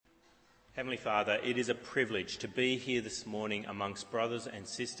Heavenly Father, it is a privilege to be here this morning amongst brothers and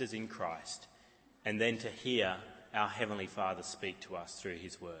sisters in Christ, and then to hear our Heavenly Father speak to us through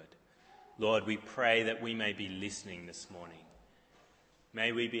his word. Lord, we pray that we may be listening this morning.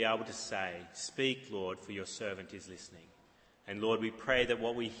 May we be able to say, "Speak, Lord, for your servant is listening." And Lord, we pray that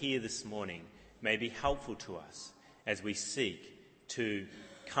what we hear this morning may be helpful to us as we seek to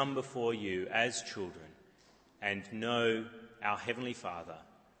come before you as children and know our Heavenly Father,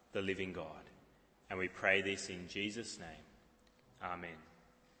 the living God. And we pray this in Jesus' name. Amen.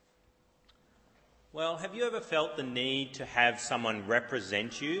 Well, have you ever felt the need to have someone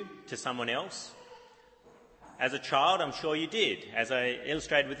represent you to someone else? As a child, I'm sure you did. As I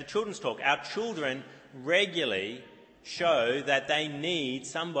illustrated with the children's talk, our children regularly show that they need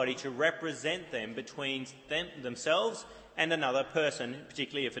somebody to represent them between themselves and another person,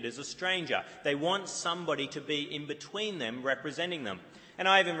 particularly if it is a stranger. They want somebody to be in between them, representing them. And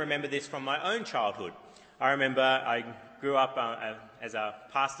I even remember this from my own childhood. I remember I grew up as a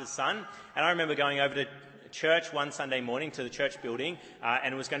pastor's son, and I remember going over to church one Sunday morning to the church building,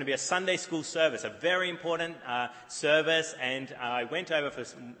 and it was going to be a Sunday school service, a very important service, and I went over for,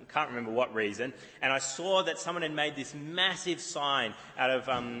 can't remember what reason, and I saw that someone had made this massive sign out of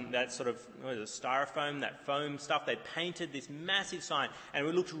that sort of styrofoam, that foam stuff. They'd painted this massive sign, and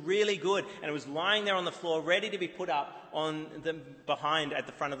it looked really good, and it was lying there on the floor ready to be put up on the behind at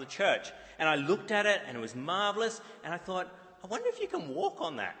the front of the church. And I looked at it, and it was marvellous, and I thought, I wonder if you can walk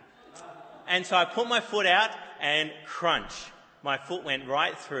on that. And so I put my foot out and crunch. My foot went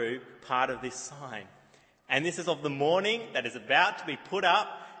right through part of this sign. And this is of the morning that is about to be put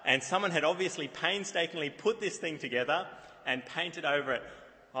up, and someone had obviously painstakingly put this thing together and painted over it.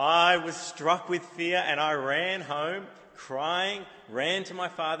 I was struck with fear and I ran home crying, ran to my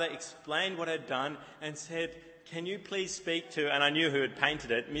father, explained what I'd done and said, "Can you please speak to," and I knew who had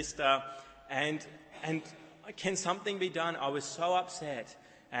painted it, Mr. And can something be done? I was so upset.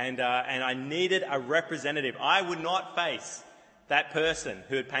 And I needed a representative. I would not face that person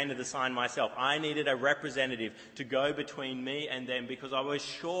who had painted the sign myself. I needed a representative to go between me and them because I was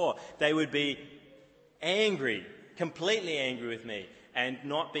sure they would be angry, completely angry with me, and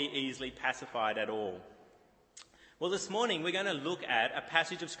not be easily pacified at all. Well, this morning we're going to look at a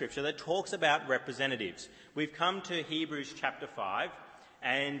passage of Scripture that talks about representatives. We've come to Hebrews chapter 5,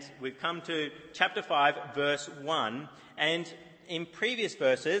 and we've come to chapter 5, verse 1, and in previous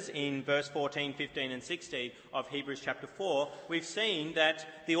verses, in verse 14, 15 and 16 of Hebrews chapter 4, we've seen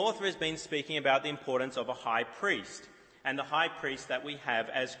that the author has been speaking about the importance of a high priest and the high priest that we have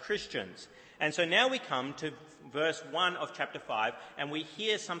as Christians. And so now we come to verse 1 of chapter 5 and we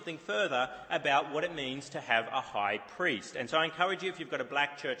hear something further about what it means to have a high priest. And so I encourage you, if you've got a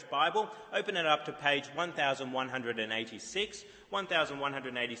black church Bible, open it up to page 1186.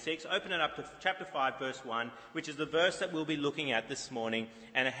 1186, open it up to chapter 5, verse 1, which is the verse that we'll be looking at this morning,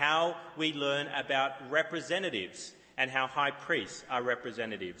 and how we learn about representatives and how high priests are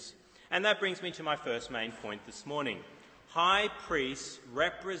representatives. And that brings me to my first main point this morning. High priests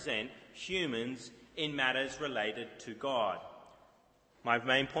represent humans in matters related to God. My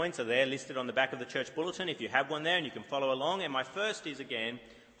main points are there listed on the back of the church bulletin if you have one there and you can follow along. And my first is, again,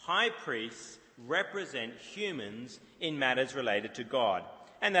 high priests represent humans in matters related to God.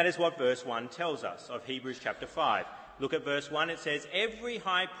 And that is what verse 1 tells us of Hebrews chapter 5. Look at verse 1. It says, "Every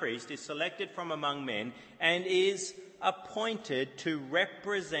high priest is selected from among men and is appointed to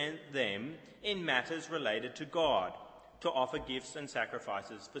represent them in matters related to God, to offer gifts and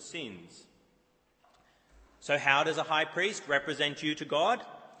sacrifices for sins." So how does a high priest represent you to God?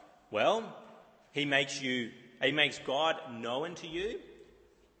 Well, he makes God known to you.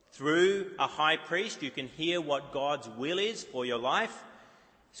 Through a high priest, you can hear what God's will is for your life,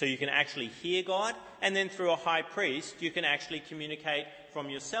 so you can actually hear God. And then through a high priest, you can actually communicate from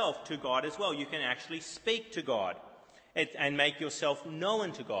yourself to God as well. You can actually speak to God and make yourself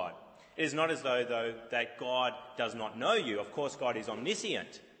known to God. It is not as though, that God does not know you. Of course, God is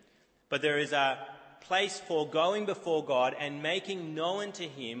omniscient. But there is a place for going before God and making known to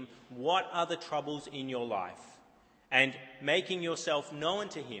him what are the troubles in your life, and making yourself known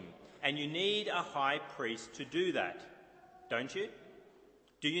to him. And you need a high priest to do that, don't you?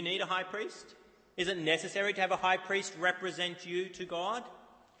 Do you need a high priest? Is it necessary to have a high priest represent you to God?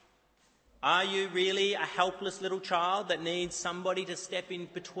 Are you really a helpless little child that needs somebody to step in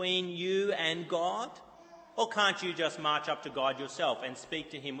between you and God? Or can't you just march up to God yourself and speak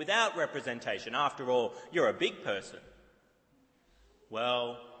to him without representation? After all, you're a big person.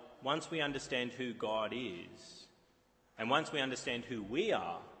 Well, once we understand who God is, and once we understand who we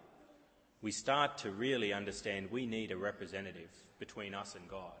are, we start to really understand we need a representative between us and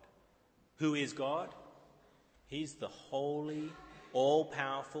God. Who is God? He's the holy,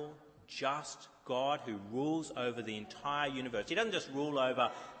 all-powerful, just God who rules over the entire universe. He doesn't just rule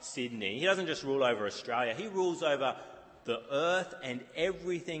over Sydney. He doesn't just rule over Australia. He rules over the earth and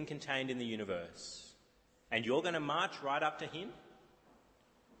everything contained in the universe. And you're going to march right up to him?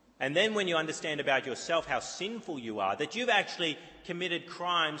 And then when you understand about yourself how sinful you are, that you've actually committed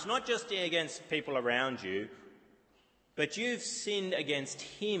crimes, not just against people around you, but you've sinned against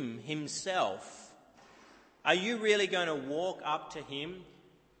him himself, are you really going to walk up to him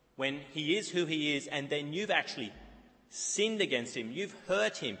when he is who he is, and then you've actually sinned against him, you've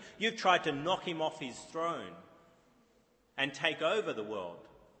hurt him, you've tried to knock him off his throne and take over the world,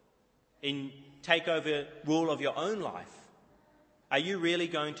 take over rule of your own life? Are you really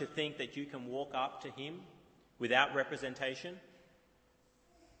going to think that you can walk up to him without representation?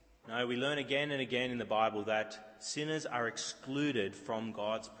 No, we learn again and again in the Bible that sinners are excluded from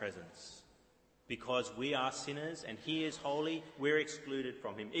God's presence. Because we are sinners and he is holy, we're excluded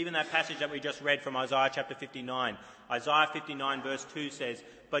from him. Even that passage that we just read from Isaiah chapter 59. Isaiah 59 verse 2 says,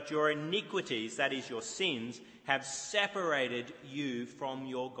 "But your iniquities, that is your sins, have separated you from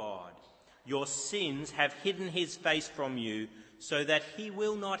your God. Your sins have hidden his face from you so that he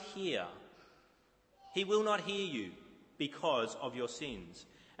will not hear. He will not hear you because of your sins."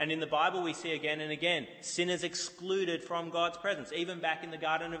 And in the Bible we see again and again, sinners excluded from God's presence, even back in the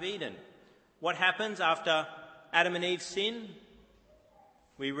Garden of Eden. What happens after Adam and Eve sin?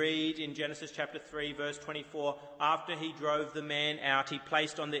 We read in Genesis chapter 3 verse 24, "After he drove the man out, he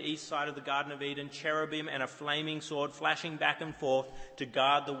placed on the east side of the Garden of Eden cherubim and a flaming sword flashing back and forth to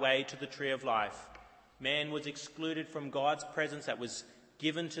guard the way to the tree of life." Man was excluded from God's presence that was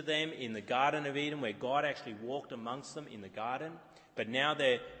given to them in the Garden of Eden, where God actually walked amongst them in the garden. But now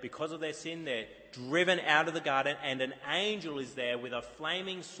because of their sin, they're driven out of the garden, and an angel is there with a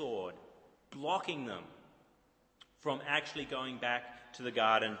flaming sword blocking them from actually going back to the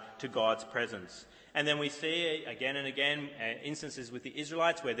garden, to God's presence. And then we see again and again instances with the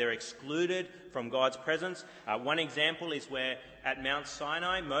Israelites where they're excluded from God's presence. One example is where at Mount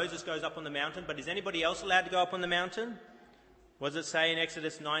Sinai, Moses goes up on the mountain, but is anybody else allowed to go up on the mountain? What does it say in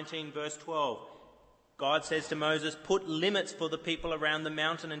Exodus 19 verse 12? God says to Moses, "Put limits for the people around the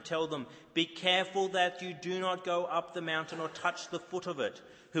mountain and tell them, be careful that you do not go up the mountain or touch the foot of it.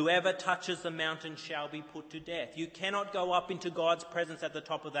 Whoever touches the mountain shall be put to death." You cannot go up into God's presence at the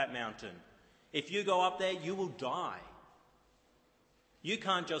top of that mountain. If you go up there, you will die. You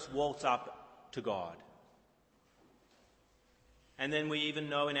can't just waltz up to God. And then we even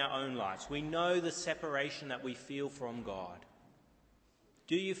know in our own lives, we know the separation that we feel from God.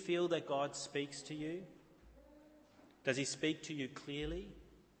 Do you feel that God speaks to you? Does he speak to you clearly?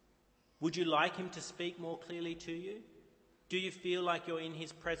 Would you like him to speak more clearly to you? Do you feel like you're in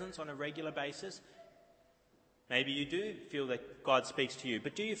his presence on a regular basis? Maybe you do feel that God speaks to you,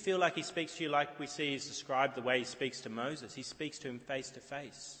 but do you feel like he speaks to you like we see is described the way he speaks to Moses? He speaks to him face to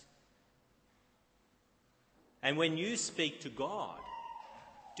face. And when you speak to God,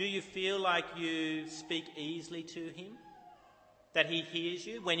 do you feel like you speak easily to him? That he hears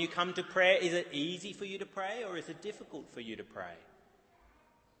you? When you come to prayer, is it easy for you to pray or is it difficult for you to pray?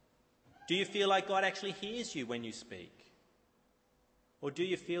 Do you feel like God actually hears you when you speak? Or do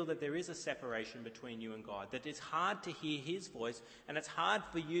you feel that there is a separation between you and God, that it's hard to hear his voice and it's hard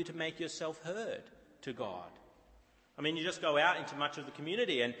for you to make yourself heard to God? I mean, you just go out into much of the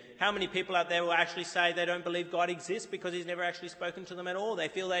community, and how many people out there will actually say they don't believe God exists because he's never actually spoken to them at all? They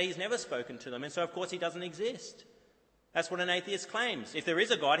feel that he's never spoken to them, and so of course he doesn't exist. That's what an atheist claims. If there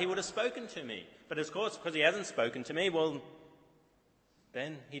is a God, he would have spoken to me. But of course, because he hasn't spoken to me, well,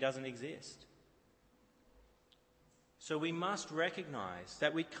 then he doesn't exist. So we must recognise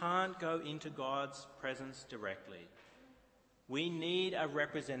that we can't go into God's presence directly. We need a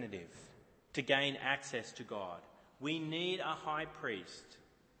representative to gain access to God. We need a high priest.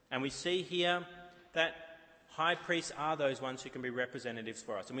 And we see here that high priests are those ones who can be representatives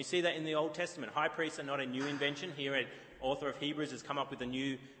for us. And we see that in the Old Testament. High priests are not a new invention. Here, an author of Hebrews has come up with a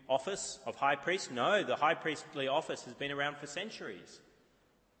new office of high priest. No, the high priestly office has been around for centuries.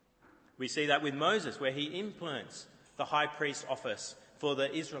 We see that with Moses, where he implements the high priest office for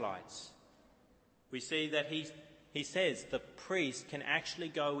the Israelites. We see that he says the priest can actually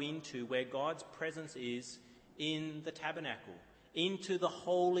go into where God's presence is in the tabernacle, into the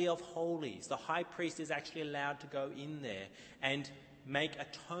Holy of Holies. The high priest is actually allowed to go in there and make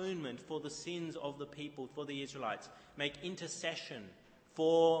atonement for the sins of the people, for the Israelites, make intercession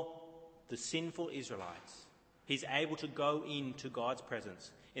for the sinful Israelites. He's able to go into God's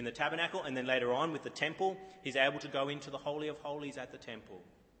presence in the tabernacle, and then later on with the temple, he's able to go into the Holy of Holies at the temple.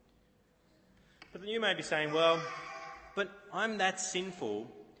 But you may be saying, well, but I'm that sinful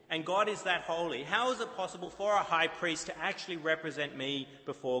and God is that holy. How is it possible for a high priest to actually represent me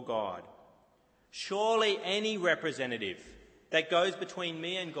before God? Surely any representative that goes between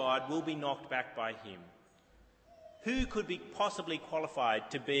me and God will be knocked back by him. Who could be possibly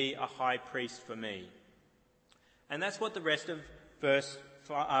qualified to be a high priest for me? And that's what the rest of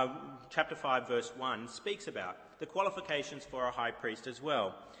chapter 5, verse 1 speaks about, the qualifications for a high priest as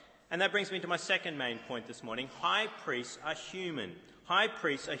well. And that brings me to my second main point this morning. High priests are human. High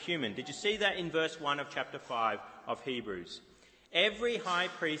priests are human. Did you see that in verse 1 of chapter 5 of Hebrews? Every high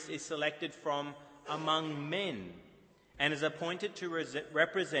priest is selected from among men and is appointed to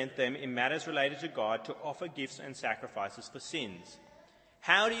represent them in matters related to God, to offer gifts and sacrifices for sins.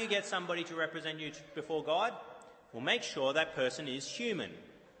 How do you get somebody to represent you before God? Well, make sure that person is human.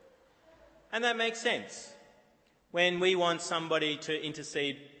 And that makes sense. When we want somebody to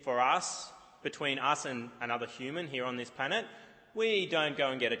intercede for us, between us and another human here on this planet, we don't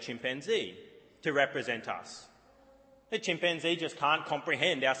go and get a chimpanzee to represent us. The chimpanzee just can't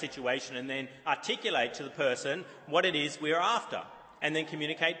comprehend our situation and then articulate to the person what it is we're after and then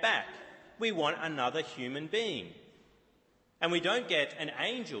communicate back. We want another human being. And we don't get an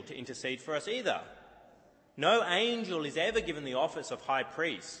angel to intercede for us either. No angel is ever given the office of high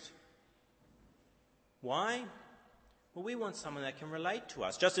priest. Why? Well, we want someone that can relate to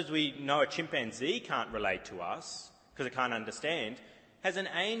us. Just as we know a chimpanzee can't relate to us because it can't understand, has an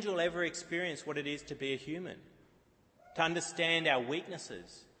angel ever experienced what it is to be a human? To understand our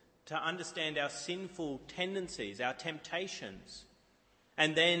weaknesses, to understand our sinful tendencies, our temptations,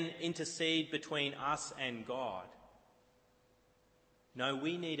 and then intercede between us and God? No,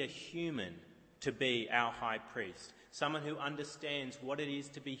 we need a human to be our high priest, someone who understands what it is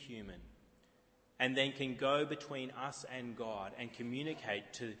to be human, and then can go between us and God and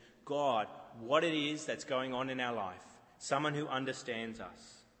communicate to God what it is that's going on in our life. Someone who understands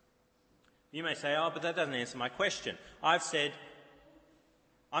us. You may say, oh, but that doesn't answer my question. I've said,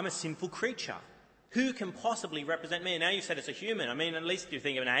 I'm a sinful creature. Who can possibly represent me? And now you've said it's a human. I mean, at least you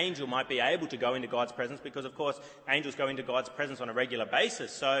think an angel might be able to go into God's presence because, of course, angels go into God's presence on a regular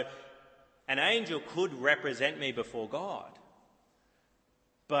basis. So an angel could represent me before God.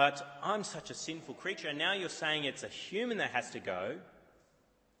 But I'm such a sinful creature, and now you're saying it's a human that has to go.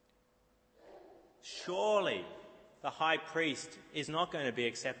 Surely the high priest is not going to be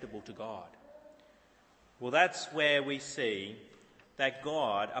acceptable to God. Well, that's where we see that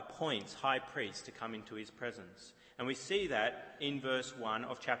God appoints high priests to come into his presence. And we see that in verse 1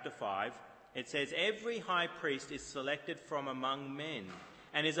 of chapter 5. It says, every high priest is selected from among men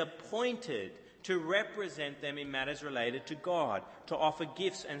and is appointed to represent them in matters related to God, to offer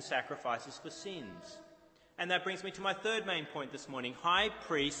gifts and sacrifices for sins. And that brings me to my third main point this morning. High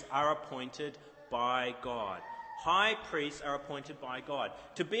priests are appointed by God. High priests are appointed by God.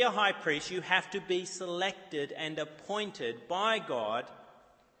 To be a high priest, you have to be selected and appointed by God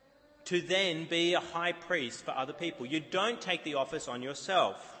to then be a high priest for other people. You don't take the office on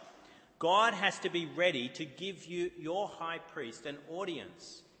yourself. God has to be ready to give you, your high priest, an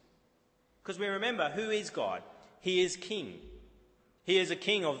audience. Because we remember, who is God? He is king. He is a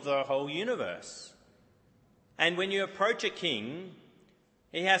king of the whole universe. And when you approach a king,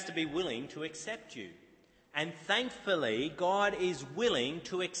 he has to be willing to accept you. And thankfully, God is willing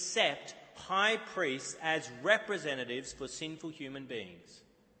to accept high priests as representatives for sinful human beings.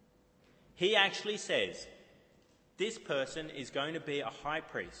 He actually says, this person is going to be a high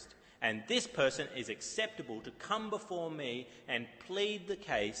priest, and this person is acceptable to come before me and plead the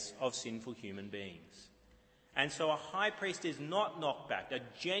case of sinful human beings. And so a high priest is not knocked back. A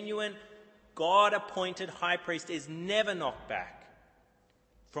genuine, God-appointed high priest is never knocked back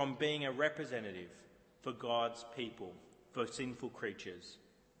from being a representative for God's people, for sinful creatures.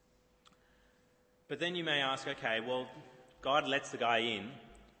 But then you may ask, okay, well, God lets the guy in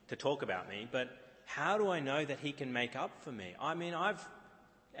to talk about me, but how do I know that he can make up for me? I mean,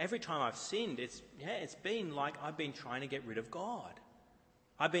 every time I've sinned, it's been like I've been trying to get rid of God.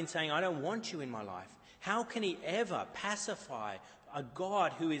 I've been saying, I don't want you in my life. How can he ever pacify a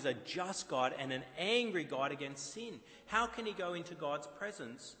God who is a just God and an angry God against sin? How can he go into God's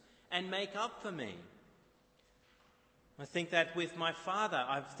presence and make up for me? I think that with my father,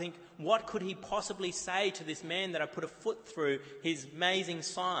 I think, what could he possibly say to this man that I put a foot through his amazing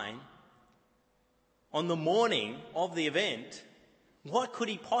sign on the morning of the event? What could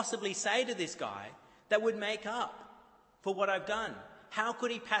he possibly say to this guy that would make up for what I've done? How could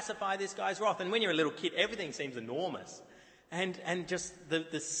he pacify this guy's wrath? And when you're a little kid, everything seems enormous. And just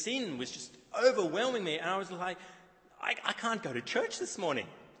the sin was just overwhelming me. And I was like, I can't go to church this morning.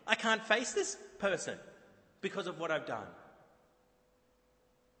 I can't face this person because of what I've done.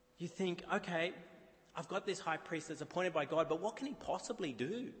 You think, okay, I've got this high priest that's appointed by God, but what can he possibly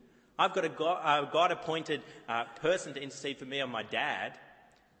do? I've got a God-appointed person to intercede for me on my dad,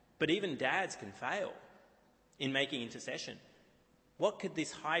 but even dads can fail in making intercession. What could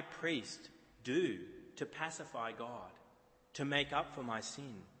this high priest do to pacify God, to make up for my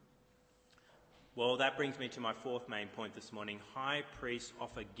sin? Well, that brings me to my fourth main point this morning. High priests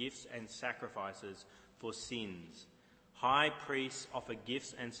offer gifts and sacrifices for sins. High priests offer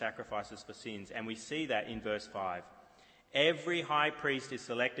gifts and sacrifices for sins, and we see that in verse 5. Every high priest is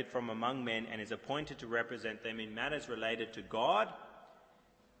selected from among men and is appointed to represent them in matters related to God,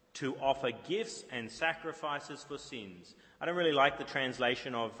 to offer gifts and sacrifices for sins. I don't really like the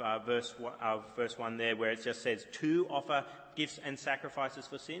translation of verse 1 there, where it just says to offer gifts and sacrifices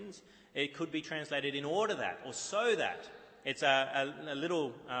for sins. It could be translated in order that, or so that. It's a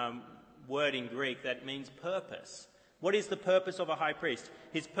little word in Greek that means purpose. What is the purpose of a high priest?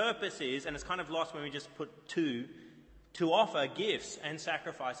 His purpose is, and it's kind of lost when we just put to offer gifts and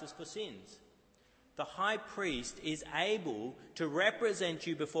sacrifices for sins. The high priest is able to represent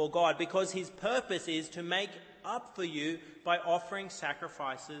you before God because his purpose is to make up for you by offering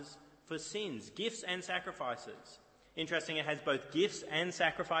sacrifices for sins, gifts and sacrifices. Interesting, it has both gifts and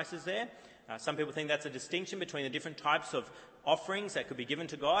sacrifices there. Some people think that's a distinction between the different types of offerings that could be given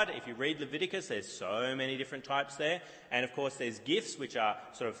to God. If you read Leviticus, there's so many different types there. And of course, there's gifts, which are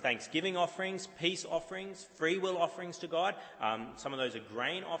sort of thanksgiving offerings, peace offerings, free will offerings to God. Some of those are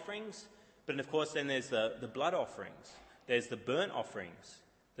grain offerings. But of course, then there's the blood offerings. There's the burnt offerings,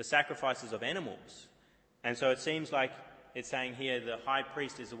 the sacrifices of animals. And so it seems like it's saying here the high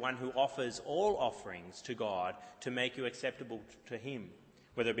priest is the one who offers all offerings to God to make you acceptable to him,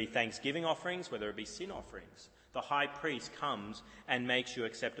 whether it be thanksgiving offerings, whether it be sin offerings. The high priest comes and makes you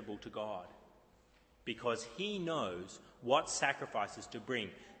acceptable to God because he knows what sacrifices to bring.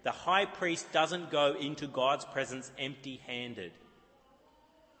 The high priest doesn't go into God's presence empty-handed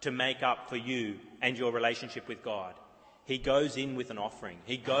to make up for you and your relationship with God. He goes in with an offering.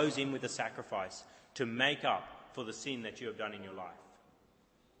 He goes in with a sacrifice to make up for the sin that you have done in your life.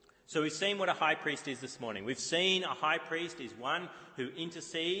 So we've seen what a high priest is this morning. We've seen a high priest is one who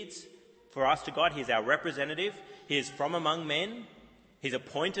intercedes for us to God. He is our representative. He is from among men. He's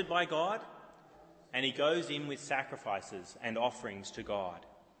appointed by God. And he goes in with sacrifices and offerings to God.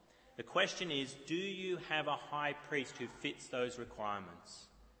 The question is, do you have a high priest who fits those requirements?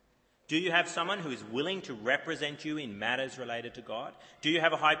 Do you have someone who is willing to represent you in matters related to God? Do you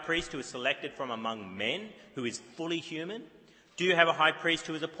have a high priest who is selected from among men, who is fully human? Do you have a high priest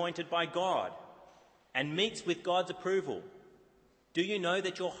who is appointed by God and meets with God's approval? Do you know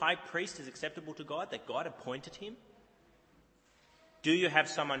that your high priest is acceptable to God, that God appointed him? Do you have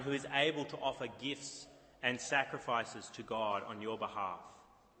someone who is able to offer gifts and sacrifices to God on your behalf?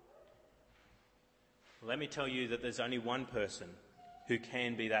 Well, let me tell you that there's only one person who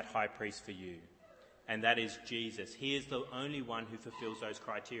can be that high priest for you, and that is Jesus. He is the only one who fulfills those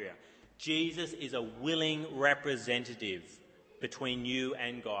criteria. Jesus is a willing representative between you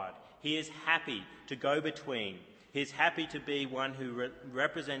and God. He is happy to go between. He is happy to be one who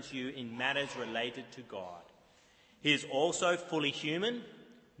represents you in matters related to God. He is also fully human.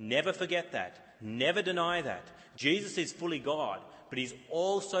 Never forget that. Never deny that. Jesus is fully God, but he's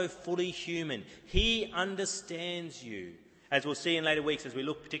also fully human. He understands you. As we'll see in later weeks, as we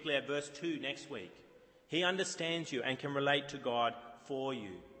look particularly at verse 2 next week, he understands you and can relate to God for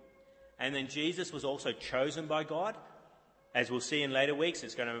you. And then Jesus was also chosen by God. As we'll see in later weeks,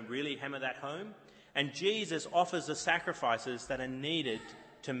 it's going to really hammer that home. And Jesus offers the sacrifices that are needed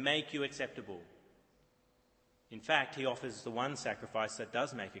to make you acceptable. In fact, he offers the one sacrifice that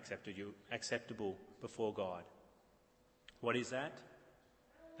does make you acceptable before God. What is that?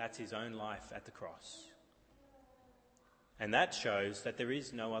 That's his own life at the cross. And that shows that there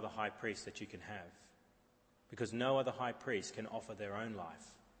is no other high priest that you can have, because no other high priest can offer their own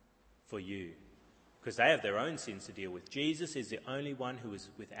life for you, because they have their own sins to deal with. Jesus is the only one who is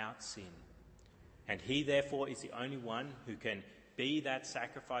without sin, and he therefore is the only one who can be that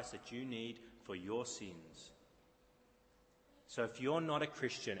sacrifice that you need for your sins. So if you're not a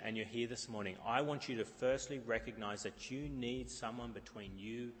Christian and you're here this morning, I want you to firstly recognize that you need someone between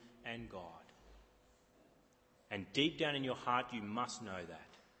you and God. And deep down in your heart, you must know that.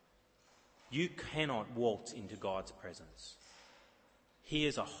 You cannot waltz into God's presence. He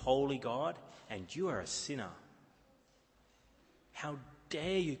is a holy God, and you are a sinner. How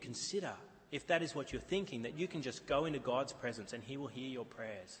dare you consider, if that is what you're thinking, that you can just go into God's presence and he will hear your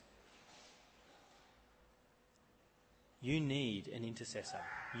prayers. You need an intercessor.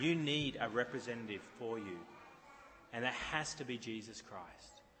 You need a representative for you. And that has to be Jesus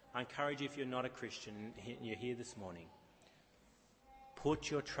Christ. I encourage you, if you're not a Christian and you're here this morning,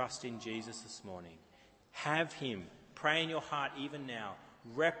 put your trust in Jesus this morning. Have him, pray in your heart even now,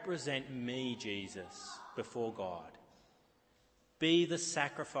 represent me, Jesus, before God. Be the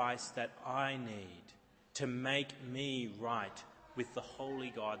sacrifice that I need to make me right with the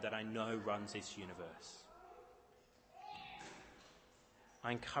holy God that I know runs this universe.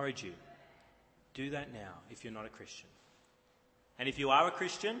 I encourage you, do that now if you're not a Christian. And if you are a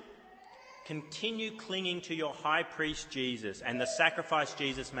Christian, continue clinging to your high priest Jesus and the sacrifice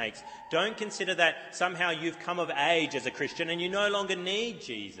Jesus makes. Don't consider that somehow you've come of age as a Christian and you no longer need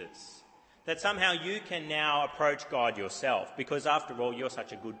Jesus. That somehow you can now approach God yourself because after all, you're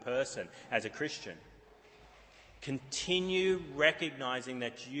such a good person as a Christian. Continue recognizing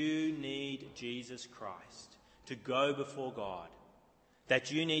that you need Jesus Christ to go before God.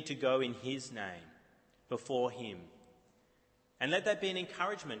 That you need to go in his name before him. And let that be an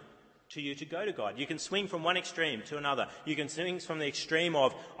encouragement to you to go to God. You can swing from one extreme to another. You can swing from the extreme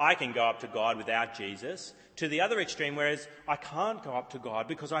of, I can go up to God without Jesus, to the other extreme, whereas I can't go up to God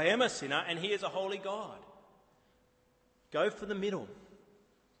because I am a sinner and he is a holy God. Go for the middle.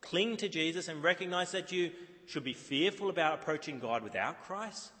 Cling to Jesus and recognize that you should be fearful about approaching God without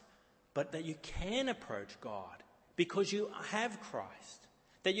Christ, but that you can approach God because you have Christ.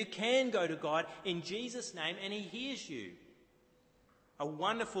 That you can go to God in Jesus' name and he hears you. A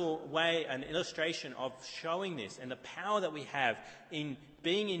wonderful way, an illustration of showing this and the power that we have in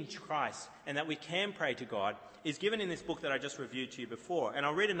being in Christ and that we can pray to God is given in this book that I just reviewed to you before. And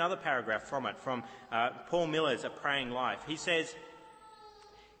I'll read another paragraph from it, from Paul Miller's A Praying Life. He says,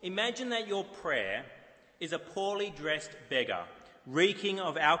 imagine that your prayer is a poorly dressed beggar, reeking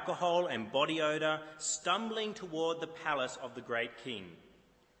of alcohol and body odour, stumbling toward the palace of the great king.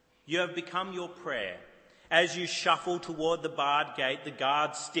 You have become your prayer. As you shuffle toward the barred gate, the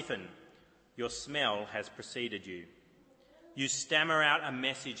guards stiffen. Your smell has preceded you. You stammer out a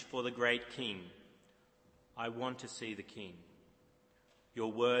message for the great king. I want to see the king.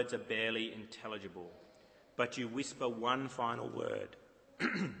 Your words are barely intelligible, but you whisper one final word.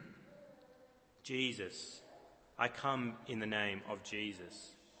 Jesus, I come in the name of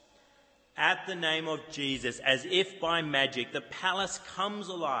Jesus. At the name of Jesus, as if by magic, the palace comes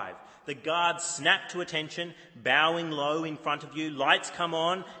alive. The guards snap to attention, bowing low in front of you. Lights come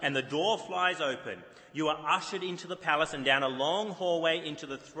on and the door flies open. You are ushered into the palace and down a long hallway into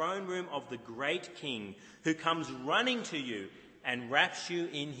the throne room of the great king, who comes running to you and wraps you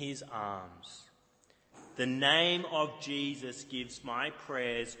in his arms. The name of Jesus gives my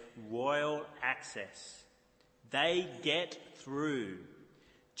prayers royal access. They get through.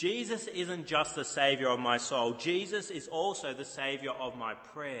 Jesus isn't just the saviour of my soul. Jesus is also the saviour of my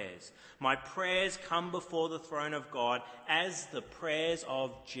prayers. My prayers come before the throne of God as the prayers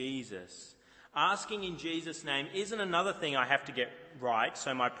of Jesus. Asking in Jesus' name isn't another thing I have to get right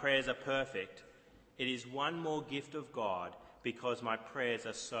so my prayers are perfect. It is one more gift of God because my prayers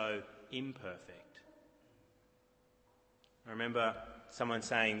are so imperfect. I remember someone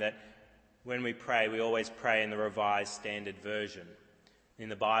saying that when we pray, we always pray in the Revised Standard Version. In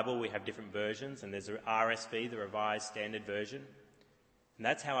the Bible, we have different versions, and there's the RSV, the Revised Standard Version. And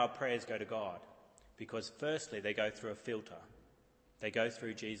that's how our prayers go to God. Because firstly, they go through a filter. They go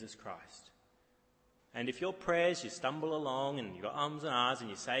through Jesus Christ. And if your prayers, you stumble along and you've got ums and ahs and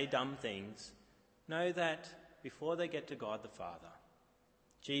you say dumb things, know that before they get to God the Father,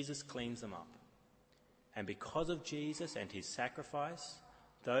 Jesus cleans them up. And because of Jesus and his sacrifice,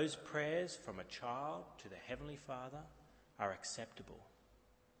 those prayers from a child to the Heavenly Father are acceptable.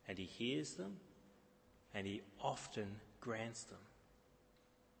 And he hears them, and he often grants them.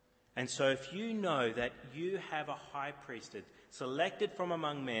 And so if you know that you have a high priesthood, selected from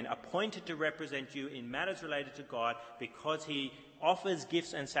among men, appointed to represent you in matters related to God because he offers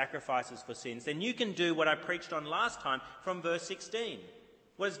gifts and sacrifices for sins, then you can do what I preached on last time from verse 16.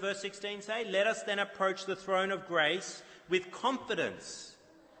 What does verse 16 say? Let us then approach the throne of grace with confidence,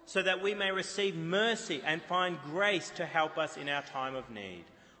 so that we may receive mercy and find grace to help us in our time of need.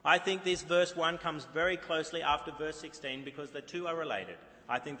 I think this verse 1 comes very closely after verse 16 because the two are related.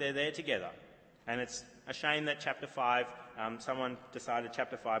 I think they're there together. And it's a shame that chapter 5, someone decided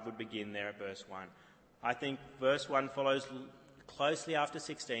chapter 5 would begin there at verse 1. I think verse 1 follows closely after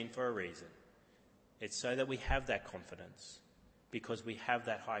 16 for a reason. It's so that we have that confidence because we have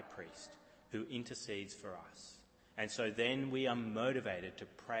that high priest who intercedes for us. And so then we are motivated to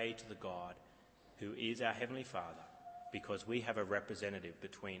pray to the God who is our Heavenly Father, because we have a representative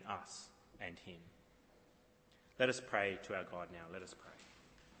between us and him. Let us pray to our God now. Let us pray.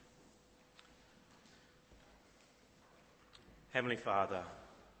 Heavenly Father,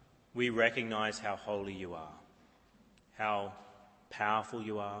 we recognise how holy you are, how powerful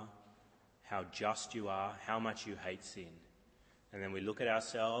you are, how just you are, how much you hate sin. And then we look at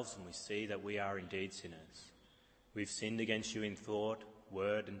ourselves and we see that we are indeed sinners. We've sinned against you in thought,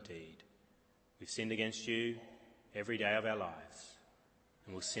 word and deed. We've sinned against you every day of our lives.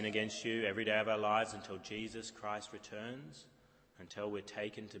 And we'll sin against you every day of our lives until Jesus Christ returns, until we're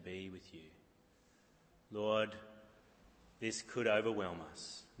taken to be with you. Lord, this could overwhelm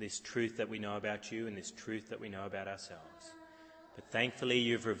us, this truth that we know about you and this truth that we know about ourselves. But thankfully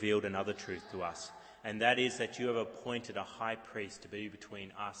you've revealed another truth to us, and that is that you have appointed a high priest to be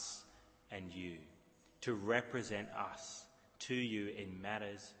between us and you, to represent us to you in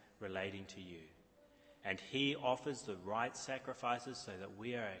matters relating to you. And he offers the right sacrifices so that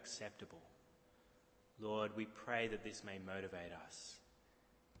we are acceptable. Lord, we pray that this may motivate us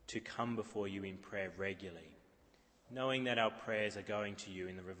to come before you in prayer regularly, knowing that our prayers are going to you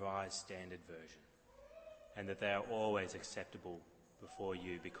in the Revised Standard Version, and that they are always acceptable before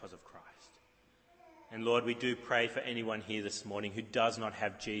you because of Christ. And Lord, we do pray for anyone here this morning who does not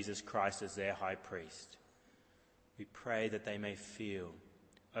have Jesus Christ as their high priest. We pray that they may feel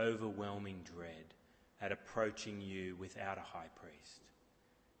overwhelming dread at approaching you without a high priest.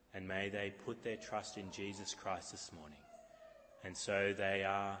 And may they put their trust in Jesus Christ this morning, and so they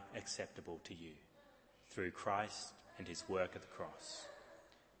are acceptable to you through Christ and his work at the cross.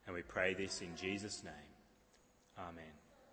 And we pray this in Jesus' name. Amen.